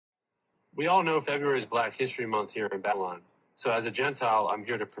We all know February is Black History Month here in Babylon. So as a Gentile, I'm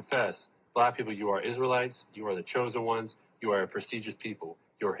here to profess, Black people, you are Israelites, you are the chosen ones, you are a prestigious people.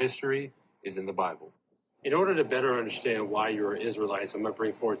 Your history is in the Bible. In order to better understand why you are Israelites, I'm going to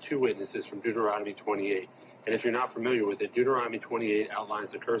bring forward two witnesses from Deuteronomy 28. And if you're not familiar with it, Deuteronomy 28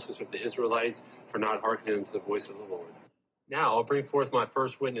 outlines the curses of the Israelites for not hearkening to the voice of the Lord. Now I'll bring forth my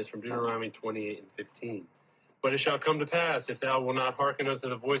first witness from Deuteronomy 28 and 15. But it shall come to pass, if thou wilt not hearken unto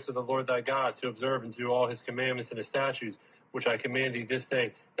the voice of the Lord thy God, to observe and do all his commandments and his statutes, which I command thee this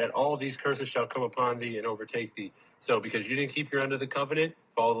day, that all these curses shall come upon thee and overtake thee. So, because you didn't keep your end of the covenant,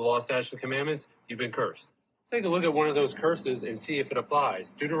 follow the law, statutes, and commandments, you've been cursed. Let's take a look at one of those curses and see if it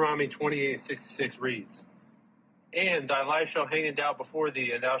applies. Deuteronomy 28:66 reads, And thy life shall hang in doubt before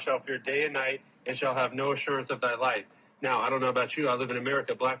thee, and thou shalt fear day and night, and shall have no assurance of thy life. Now, I don't know about you, I live in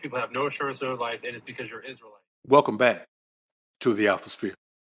America. Black people have no assurance of their life, and it's because you're Israelite. Welcome back to the AlphaSphere.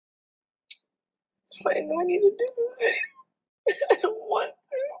 Why do I need to do this video? I don't want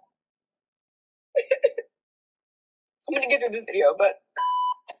to. I'm gonna get through this video, but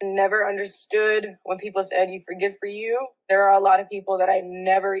I never understood when people said you forgive for you. There are a lot of people that I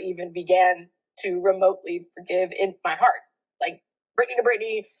never even began to remotely forgive in my heart. Like Brittany to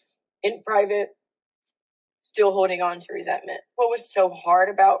Brittany, in private, still holding on to resentment. What was so hard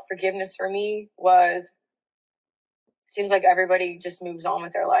about forgiveness for me was it seems like everybody just moves on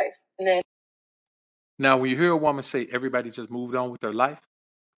with their life. And then Now, when you hear a woman say everybody just moved on with their life,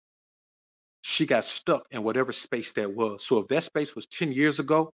 she got stuck in whatever space that was. So if that space was 10 years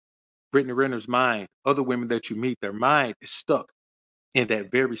ago, Brittany Renner's mind, other women that you meet, their mind is stuck in that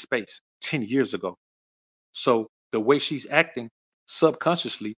very space 10 years ago. So the way she's acting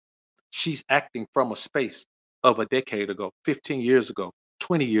subconsciously, she's acting from a space of a decade ago, 15 years ago,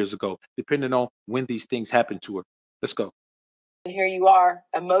 20 years ago, depending on when these things happened to her. Let's go. And here you are,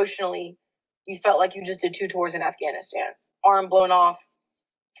 emotionally, you felt like you just did 2 tours in Afghanistan, arm blown off,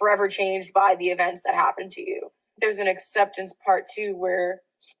 forever changed by the events that happened to you. There's an acceptance part too, where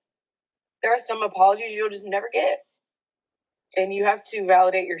there are some apologies you'll just never get. And you have to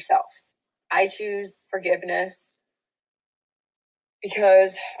validate yourself. I choose forgiveness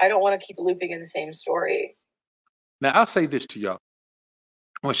because I don't want to keep looping in the same story. Now, I'll say this to y'all.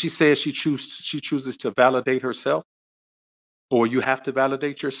 When she says she chooses to validate herself, or you have to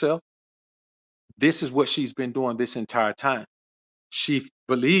validate yourself, this is what she's been doing this entire time. She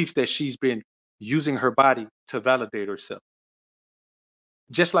believes that she's been using her body to validate herself.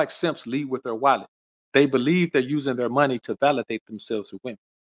 Just like simps lead with their wallet. They believe they're using their money to validate themselves with women.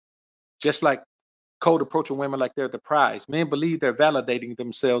 Just like cold approaching women like they're the prize. Men believe they're validating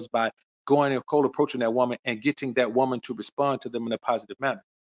themselves by going and cold approaching that woman and getting that woman to respond to them in a positive manner.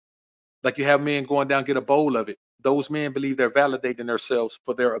 Like you have men going down, get a bowl of it. Those men believe they're validating themselves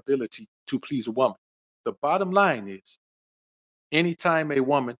for their ability to please a woman. The bottom line is, anytime a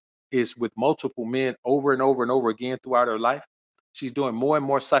woman is with multiple men over and over and over again throughout her life, she's doing more and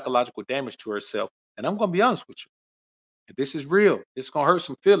more psychological damage to herself. And I'm going to be honest with you. And this is real. It's going to hurt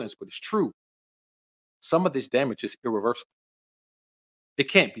some feelings, but it's true. Some of this damage is irreversible. It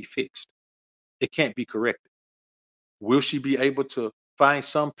can't be fixed. It can't be corrected. Will she be able to find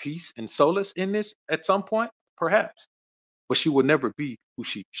some peace and solace in this at some point? Perhaps. But she will never be who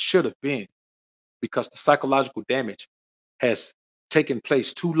she should have been, because the psychological damage has taken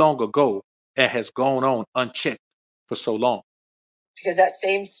place too long ago and has gone on unchecked for so long. Because that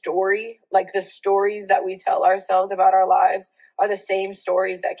same story, like the stories that we tell ourselves about our lives, are the same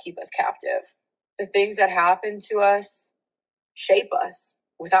stories that keep us captive. The things that happen to us shape us,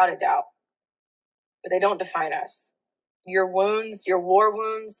 without a doubt, but they don't define us. Your wounds, your war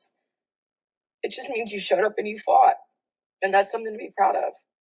wounds, it just means you showed up and you fought. And that's something to be proud of.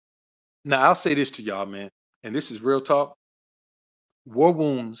 Now, I'll say this to y'all, man, and this is real talk. War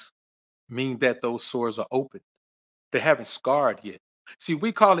wounds mean that those sores are open. They haven't scarred yet. See,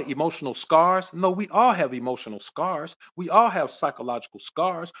 we call it emotional scars. No, we all have emotional scars. We all have psychological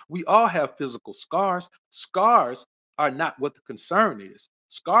scars. We all have physical scars. Scars are not what the concern is.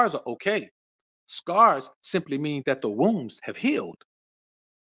 Scars are okay. Scars simply mean that the wounds have healed.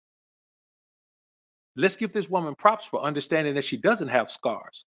 Let's give this woman props for understanding that she doesn't have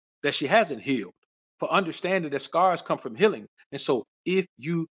scars, that she hasn't healed, for understanding that scars come from healing. And so if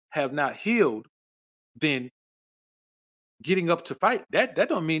you have not healed, then getting up to fight, that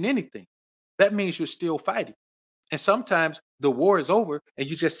don't mean anything. That means you're still fighting. And sometimes the war is over and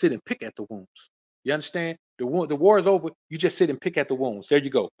you just sit and pick at the wounds. You understand? The war is over, you just sit and pick at the wounds. There you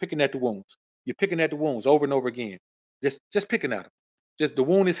go, picking at the wounds. You're picking at the wounds over and over again. Just picking at them. Just the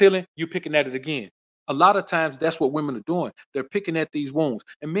wound is healing, you picking at it again. A lot of times that's what women are doing. They're picking at these wounds,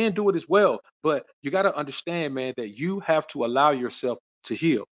 and men do it as well. But you got to understand, man, that you have to allow yourself to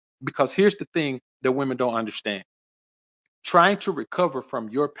heal, because here's the thing that women don't understand. Trying to recover from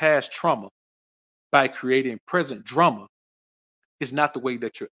your past trauma by creating present drama is not the way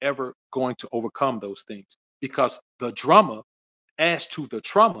that you're ever going to overcome those things, because the drama adds to the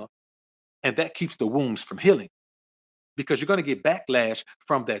trauma, and that keeps the wounds from healing, because you're going to get backlash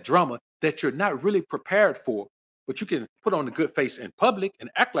from that drama that you're not really prepared for. But you can put on a good face in public and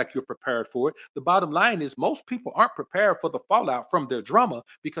act like you're prepared for it. The bottom line is most people aren't prepared for the fallout from their drama,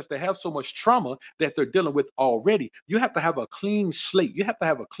 because they have so much trauma that they're dealing with already. You have to have a clean slate. You have to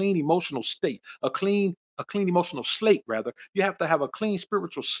have a clean emotional state, a clean emotional slate, rather. You have to have a clean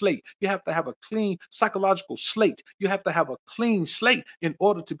spiritual slate. You have to have a clean psychological slate. You have to have a clean slate in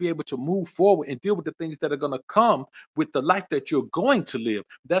order to be able to move forward and deal with the things that are going to come with the life that you're going to live.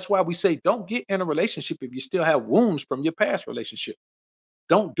 That's why we say don't get in a relationship if you still have wounds from your past relationship.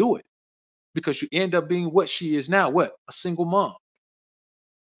 Don't do it, because you end up being what she is now. What? A single mom.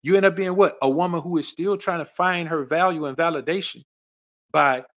 You end up being what? A woman who is still trying to find her value and validation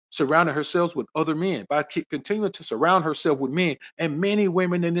by surrounding herself with other men, by continuing to surround herself with men. And many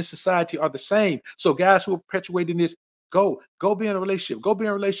women in this society are the same. So guys who are perpetuating this, go be in a relationship, go be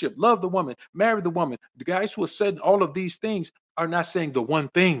in a relationship, love the woman, marry the woman. The guys who are saying all of these things are not saying the one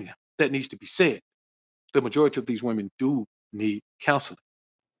thing that needs to be said. The majority of these women do need counseling.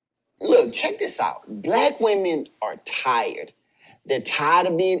 Look, check this out. Black women are tired. They're tired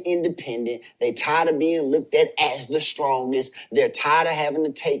of being independent. They're tired of being looked at as the strongest. They're tired of having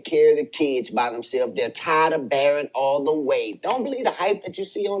to take care of the kids by themselves. They're tired of bearing all the weight. Don't believe the hype that you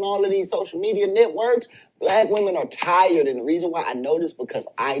see on all of these social media networks. Black women are tired, and the reason why I know this because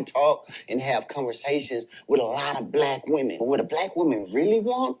I talk and have conversations with a lot of black women. But what a black woman really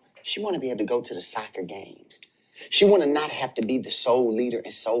want, she want to be able to go to the soccer games. She want to not have to be the sole leader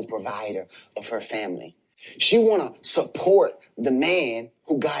and sole provider of her family. She want to support the man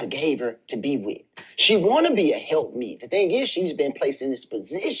who God gave her to be with. She want to be a helpmeet. The thing is, she's been placed in this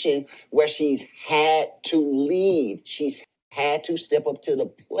position where she's had to lead. She's had to step up to the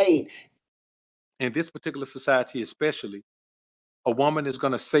plate. In this particular society especially, a woman is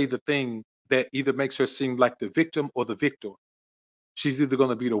going to say the thing that either makes her seem like the victim or the victor. She's either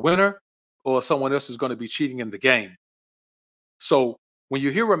going to be the winner or someone else is going to be cheating in the game. So when you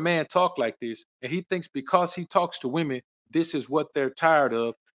hear a man talk like this and he thinks because he talks to women, this is what they're tired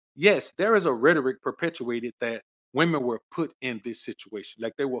of. Yes, there is a rhetoric perpetuated that women were put in this situation,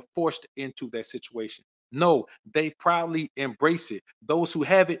 like they were forced into that situation. No, they proudly embrace it. Those who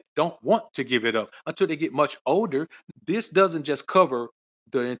have it don't want to give it up until they get much older. This doesn't just cover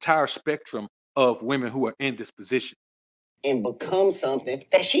the entire spectrum of women who are in this position. And become something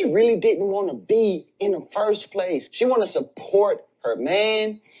that she really didn't want to be in the first place. She want to support her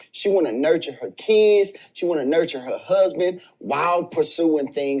man. She want to nurture her kids. She want to nurture her husband while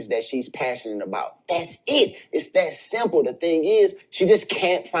pursuing things that she's passionate about. That's it. It's that simple. The thing is, she just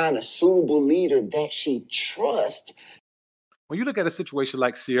can't find a suitable leader that she trusts. When you look at a situation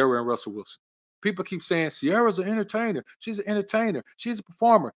like Sierra and Russell Wilson, people keep saying Sierra's an entertainer. She's an entertainer. She's a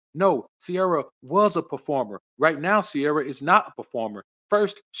performer. No, Sierra was a performer. Right now, Sierra is not a performer.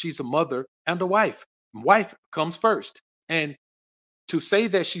 First, she's a mother and a wife. Wife comes first. And to say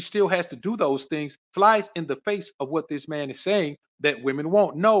that she still has to do those things flies in the face of what this man is saying that women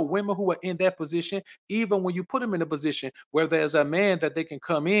won't. No, women who are in that position, even when you put them in a position where there's a man that they can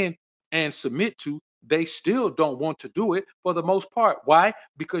come in and submit to, they still don't want to do it for the most part. Why?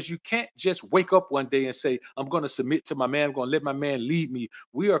 Because you can't just wake up one day and say, I'm going to submit to my man. I'm going to let my man lead me.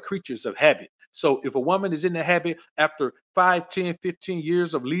 We are creatures of habit. So if a woman is in the habit after 5, 10, 15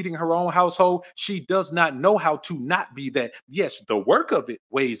 years of leading her own household, she does not know how to not be that. Yes, the work of it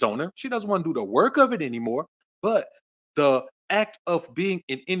weighs on her. She doesn't want to do the work of it anymore. But the act of being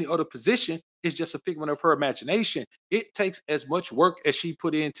in any other position is just a figment of her imagination. It takes as much work as she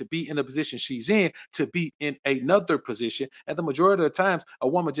put in to be in the position she's in to be in another position. And the majority of the times, a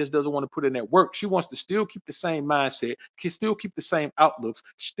woman just doesn't want to put in that work. She wants to still keep the same mindset, can still keep the same outlooks,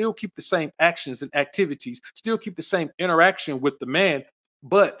 still keep the same actions and activities, still keep the same interaction with the man,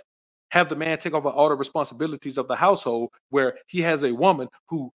 but have the man take over all the responsibilities of the household, where he has a woman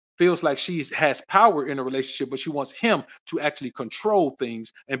who feels like she has power in a relationship, but she wants him to actually control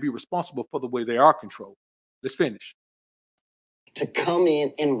things and be responsible for the way they are controlled. Let's finish. To come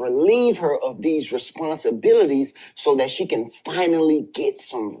in and relieve her of these responsibilities so that she can finally get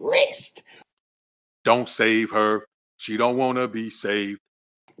some rest. Don't save her. She don't want to be saved.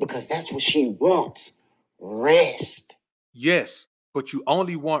 Because that's what she wants. Rest. Yes, but you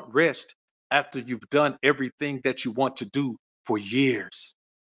only want rest after you've done everything that you want to do for years.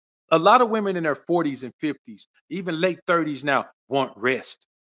 A lot of women in their 40s and 50s, even late 30s now, want rest.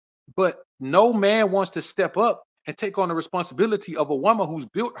 But no man wants to step up and take on the responsibility of a woman who's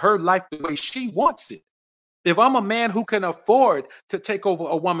built her life the way she wants it. If I'm a man who can afford to take over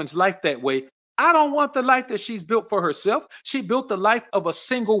a woman's life that way, I don't want the life that she's built for herself. She built the life of a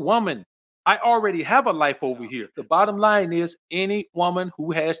single woman. I already have a life over here. The bottom line is any woman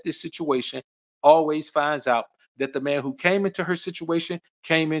who has this situation always finds out that the man who came into her situation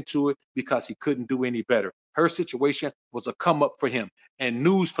came into it because he couldn't do any better. Her situation was a come up for him. And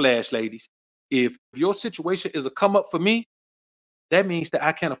newsflash, ladies, if your situation is a come up for me, that means that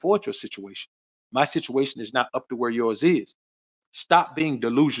I can't afford your situation. My situation is not up to where yours is. Stop being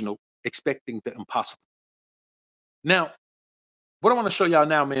delusional, expecting the impossible. Now, what I want to show y'all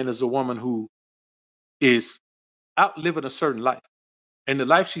now, man, is a woman who is out living a certain life. And the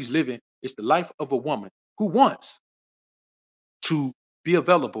life she's living is the life of a woman who wants to be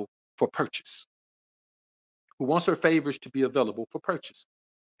available for purchase, who wants her favors to be available for purchase.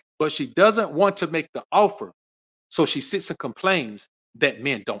 But she doesn't want to make the offer. So she sits and complains that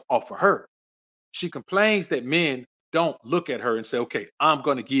men don't offer her. She complains that men don't look at her and say, okay, I'm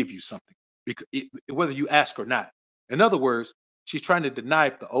going to give you something, because whether you ask or not. In other words, she's trying to deny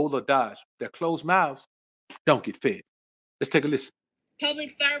the old adage that closed mouths don't get fed. Let's take a listen.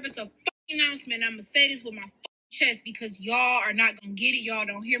 Public service, a fucking announcement. I'm going to say this with my chest because y'all are not going to get it. Y'all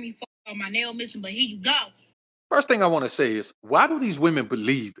don't hear me on my nail missing, but here you go. First thing I want to say is, why do these women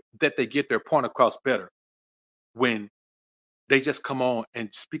believe that they get their point across better when they just come on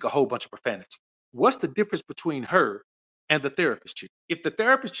and speak a whole bunch of profanity? What's the difference between her and the therapist chick? If the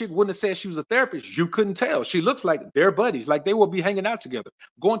therapist chick wouldn't have said she was a therapist, you couldn't tell. She looks like they're buddies, like they will be hanging out together,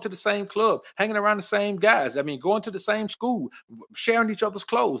 going to the same club, hanging around the same guys. I mean, going to the same school, sharing each other's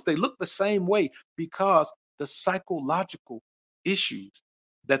clothes. They look the same way because the psychological issues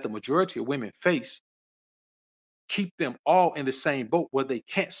that the majority of women face keep them all in the same boat where they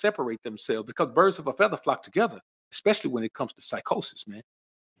can't separate themselves, because birds of a feather flock together, especially when it comes to psychosis, man.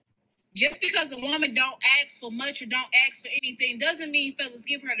 Just because a woman don't ask for much or don't ask for anything doesn't mean fellas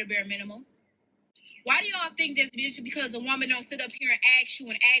give her the bare minimum. Why do y'all think that's just because a woman don't sit up here and ask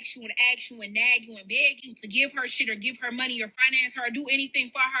you and ask you and ask you and nag you and beg you to give her shit or give her money or finance her or do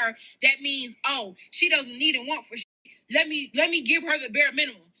anything for her? That means, oh, she doesn't need and want for shit. Let me give her the bare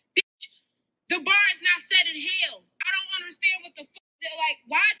minimum. Bitch, the bar is not set in hell. I don't understand what the fuck they're like.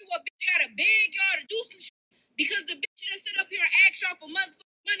 Why do a bitch gotta beg y'all to do some shit? Because the bitch that sit up here and ask y'all for money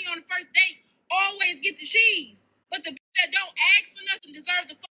on the first date always get the cheese. But the bitch that don't ask for nothing deserves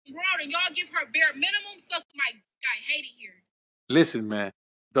the fucking world, and y'all give her bare minimum. Suck my dick. I hate it here. Listen, man,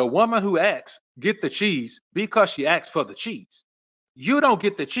 the woman who asks get the cheese because she asked for the cheese. You don't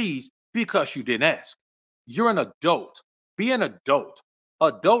get the cheese because you didn't ask. You're an adult. Be an adult.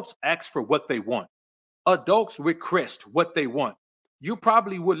 Adults ask for what they want. Adults request what they want. You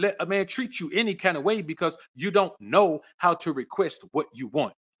probably would let a man treat you any kind of way because you don't know how to request what you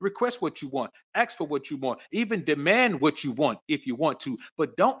want. Request what you want. Ask for what you want. Even demand what you want if you want to.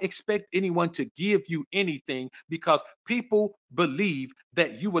 But don't expect anyone to give you anything, because people believe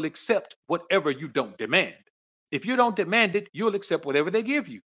that you will accept whatever you don't demand. If you don't demand it, you'll accept whatever they give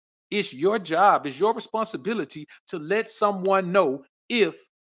you. It's your job, it's your responsibility to let someone know if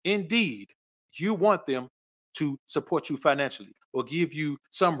indeed you want them to support you financially or give you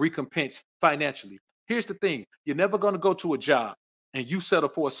some recompense financially. Here's the thing. You're never going to go to a job and you settle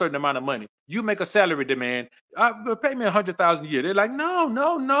for a certain amount of money. You make a salary demand, pay me $100,000 a year. They're like, no,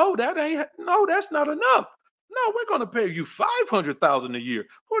 that's not enough. No, we're going to pay you $500,000 a year.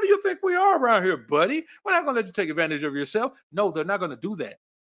 Who do you think we are around here, buddy? We're not going to let you take advantage of yourself. No, they're not going to do that.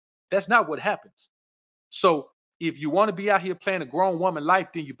 That's not what happens. So if you want to be out here playing a grown woman life,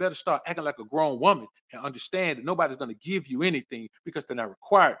 then you better start acting like a grown woman and understand that nobody's going to give you anything because they're not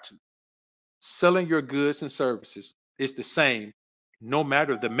required to. Selling your goods and services is the same, no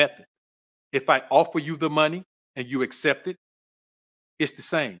matter the method. If I offer you the money and you accept it, it's the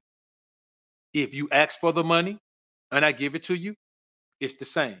same. If you ask for the money and I give it to you, it's the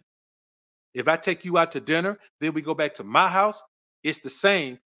same. If I take you out to dinner, then we go back to my house, it's the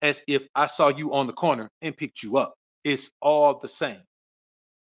same as if I saw you on the corner and picked you up. It's all the same.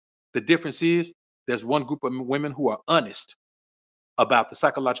 The difference is there's one group of women who are honest about the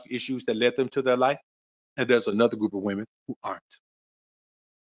psychological issues that led them to their life, and there's another group of women who aren't.